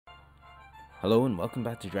Hello and welcome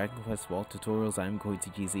back to Dragon Quest Vault Tutorials. I'm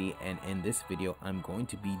GZ, and in this video I'm going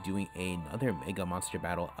to be doing another Mega Monster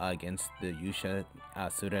battle against the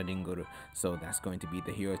Suraringaru. So that's going to be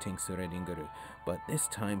the Hero Tank Suraringaru. But this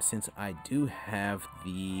time, since I do have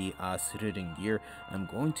the Surarin Gear, I'm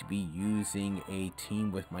going to be using a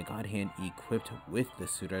team with my God Hand equipped with the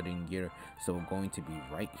Surarin Gear. So we're going to be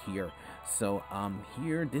right here. So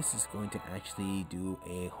here, this is going to actually do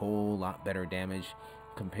a whole lot better damage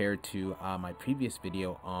compared to my previous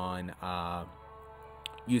video on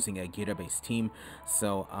using a Gira based team.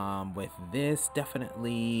 So with this,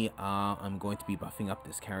 definitely I'm going to be buffing up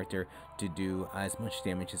this character to do as much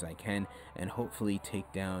damage as I can and hopefully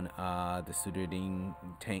take down the Surarin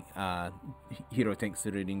tank Hero Tank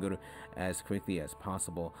Suraringaru as quickly as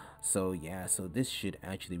possible. So yeah, so this should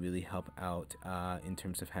actually really help out in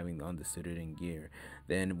terms of having on the Surarin Gear.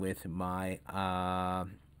 Then with my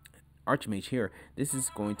Archmage here, this is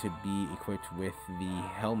going to be equipped with the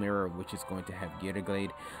Hell Mirror, which is going to have Gira Glade.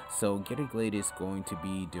 So Gira Glade is going to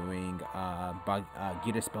be doing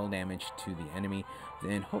Gira spell damage to the enemy.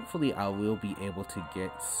 Then hopefully I will be able to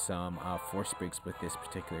get some force breaks with this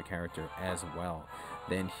particular character as well.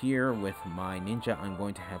 Then here with my ninja, I'm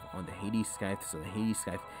going to have on the Hades Scythe. So the Hades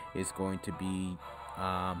Scythe is going to be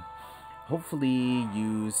hopefully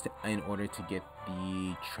used in order to get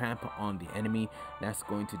the trap on the enemy. That's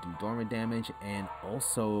going to do dormant damage and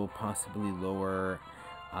also possibly lower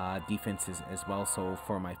defenses as well. So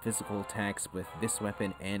for my physical attacks with this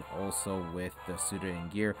weapon and also with the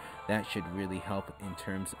Surarin Gear, that should really help in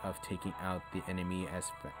terms of taking out the enemy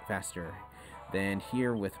as faster. Then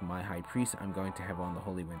here with my High Priest, I'm going to have on the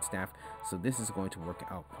Holy Wind Staff. So this is going to work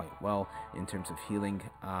out quite well in terms of healing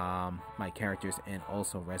my characters and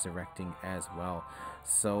also resurrecting as well.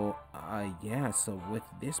 So yeah, so with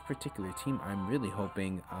this particular team, I'm really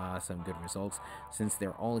hoping some good results. Since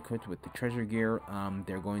they're all equipped with the treasure gear,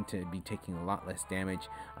 they're going to be taking a lot less damage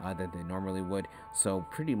than they normally would. So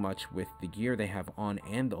pretty much with the gear they have on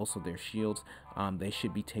and also their shields, they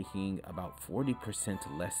should be taking about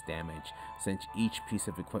 40% less damage, since each piece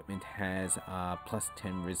of equipment has plus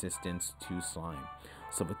 10 resistance to slime.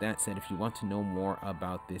 So with that said, if you want to know more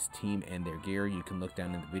about this team and their gear, you can look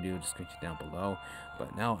down in the video description down below.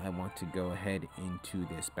 But now I want to go ahead into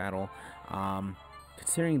this battle.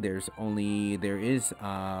 Considering there is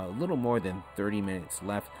a little more than 30 minutes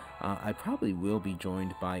left, I probably will be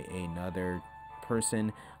joined by another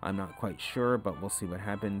person. I'm not quite sure, but we'll see what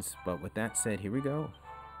happens. But with that said, here we go.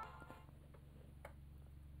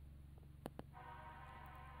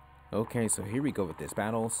 Okay, so here we go with this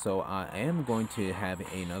battle. So I am going to have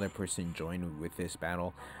another person join with this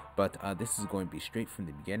battle, but this is going to be straight from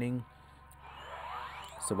the beginning.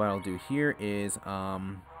 So what I'll do here is,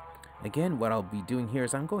 again, what I'll be doing here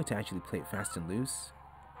is I'm going to actually play it fast and loose.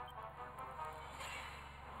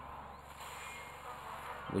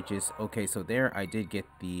 Which is, okay, so there I did get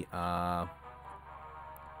the, I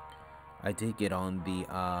did get on the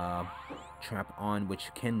trap on,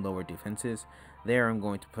 which can lower defenses. There I'm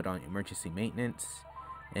going to put on emergency maintenance,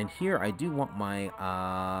 and here I do want my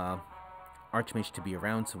Archmage to be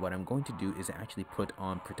around, so what I'm going to do is actually put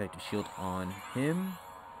on protective shield on him,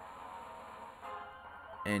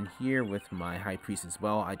 and here with my High Priest as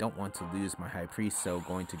well. I don't want to lose my High Priest, so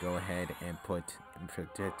going to go ahead and put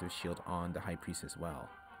protective shield on the High Priest as well.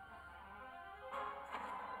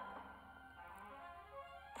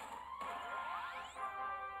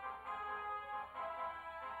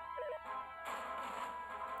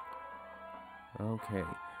 Okay,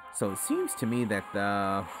 so it seems to me that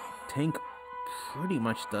the tank pretty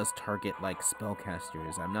much does target like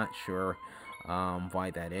spellcasters. I'm not sure why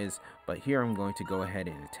that is, but here I'm going to go ahead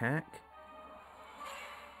and attack.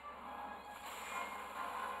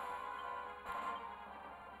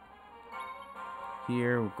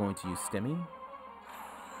 Here we're going to use Stemmy.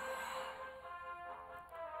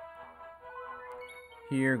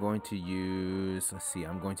 Here going to use, let's see,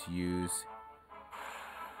 I'm going to use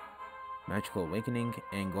Magical Awakening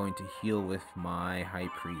and going to heal with my High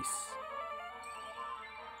Priest.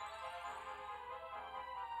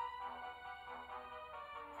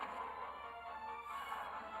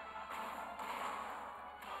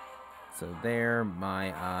 So there,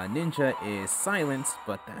 my ninja is silenced,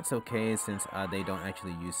 but that's okay since they don't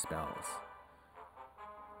actually use spells.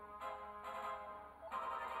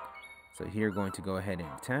 So here, going to go ahead and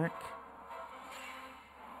attack.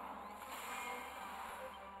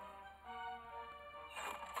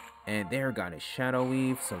 And there, got a Shadow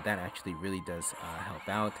Weave, so that actually really does help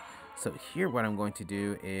out. So here what I'm going to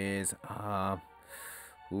do is,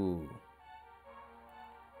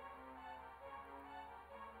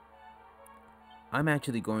 I'm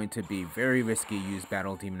actually going to be very risky, use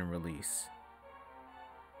Battle Demon Release.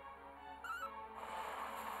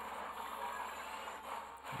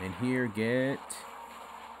 And here get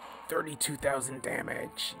 32,000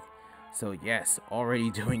 damage. So yes, already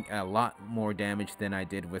doing a lot more damage than I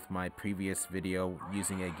did with my previous video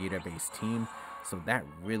using a Gira based team. So that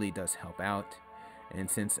really does help out. And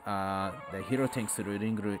since the Hero Tank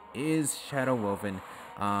Suraringaru is Shadow Woven,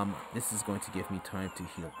 this is going to give me time to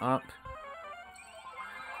heal up.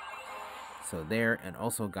 So there, and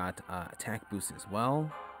also got attack boost as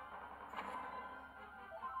well.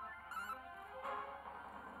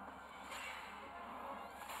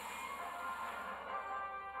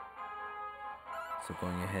 So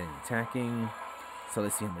going ahead and attacking. So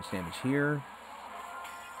let's see how much damage here.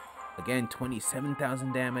 Again,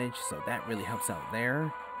 27,000 damage, so that really helps out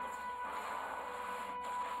there.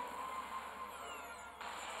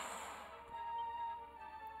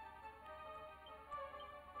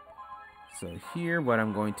 So here what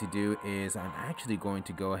I'm going to do is I'm actually going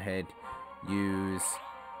to go ahead, use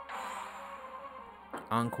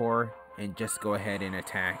Encore, and just go ahead and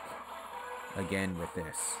attack again with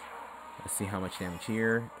this. Let's see how much damage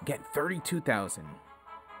here. Again, 32,000.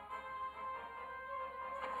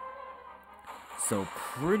 So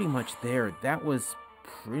pretty much there, that was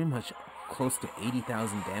pretty much close to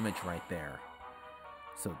 80,000 damage right there.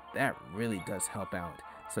 So that really does help out.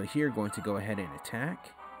 So here, going to go ahead and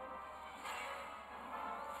attack.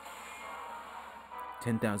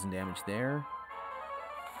 10,000 damage there.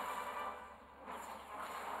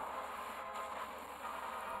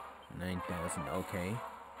 $9,000, okay.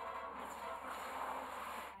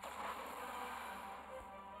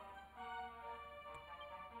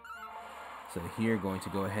 So here, going to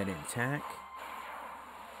go ahead and attack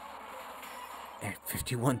at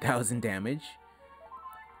 51,000 damage.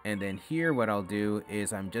 And then here, what I'll do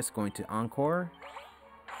is I'm just going to Encore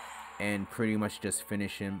and pretty much just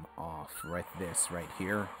finish him off right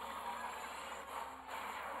here.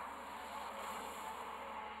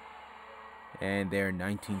 And they're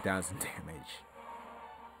 19,000 damage.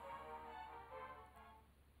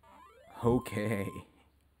 Okay.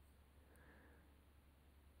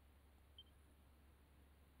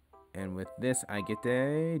 And with this, I get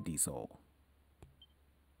a diesel.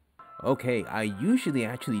 Okay, I usually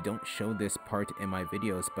actually don't show this part in my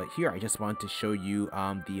videos, but here I just want to show you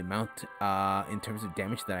the amount in terms of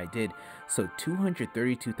damage that I did. So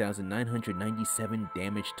 232,997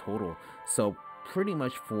 damage total. So pretty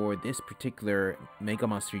much for this particular Mega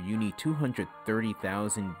Monster, you need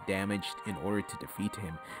 230,000 damage in order to defeat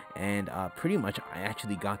him. And pretty much I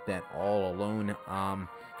actually got that all alone.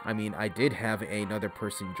 I mean, I did have another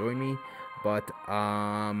person join me, but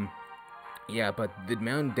yeah, but the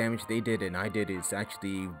amount of damage they did and I did is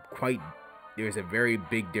actually quite, there's a very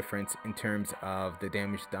big difference in terms of the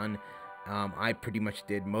damage done. I pretty much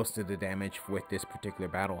did most of the damage with this particular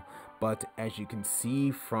battle, but as you can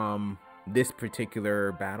see from this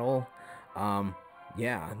particular battle,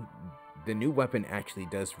 yeah, the new weapon actually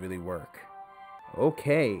does really work.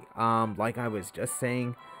 Okay, like I was just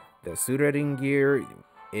saying, the Surarin Gear,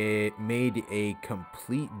 it made a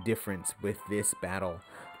complete difference with this battle.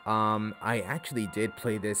 I actually did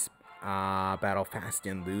play this battle fast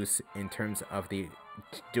and loose in terms of the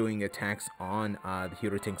doing attacks on the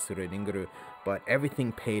Hero Tank Suraringaru, but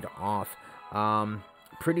everything paid off.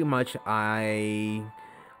 Pretty much I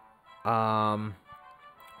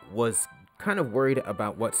was kind of worried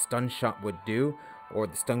about what stun shot would do, or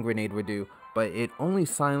the stun grenade would do, but it only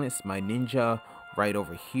silenced my ninja right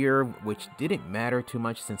over here, which didn't matter too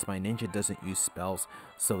much since my ninja doesn't use spells,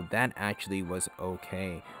 so that actually was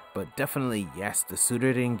okay. But definitely, yes, the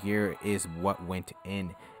Surarin Gear is what went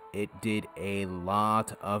in. It did a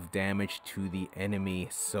lot of damage to the enemy,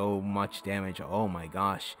 so much damage, oh my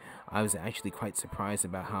gosh. I was actually quite surprised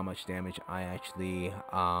about how much damage I actually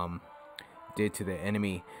did to the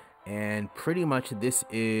enemy. And pretty much this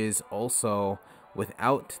is also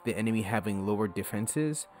without the enemy having lower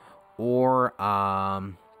defenses or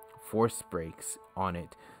force breaks on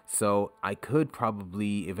it. So I could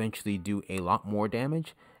probably eventually do a lot more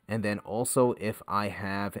damage. And then also if I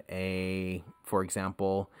have a, for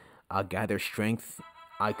example, a gather strength,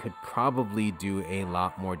 I could probably do a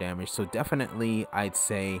lot more damage. So definitely I'd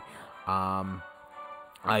say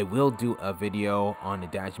I will do a video on a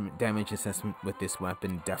damage assessment with this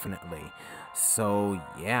weapon, definitely. So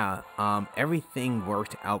yeah, everything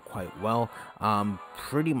worked out quite well.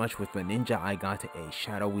 Pretty much with my ninja, I got a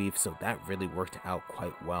shadow weave, so that really worked out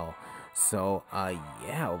quite well. So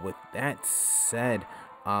yeah, with that said,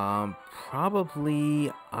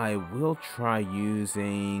 Probably I will try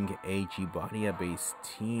using a Gibadia based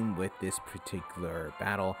team with this particular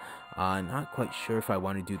battle. Not quite sure if I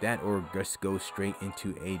want to do that or just go straight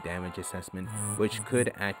into a damage assessment, which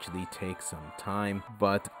could actually take some time.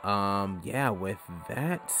 But yeah, with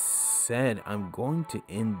that said, I'm going to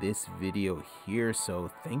end this video here,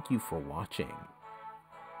 so thank you for watching.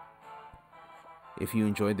 If you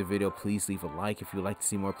enjoyed the video, please leave a like. If you'd like to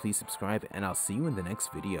see more, please subscribe, and I'll see you in the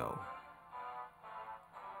next video.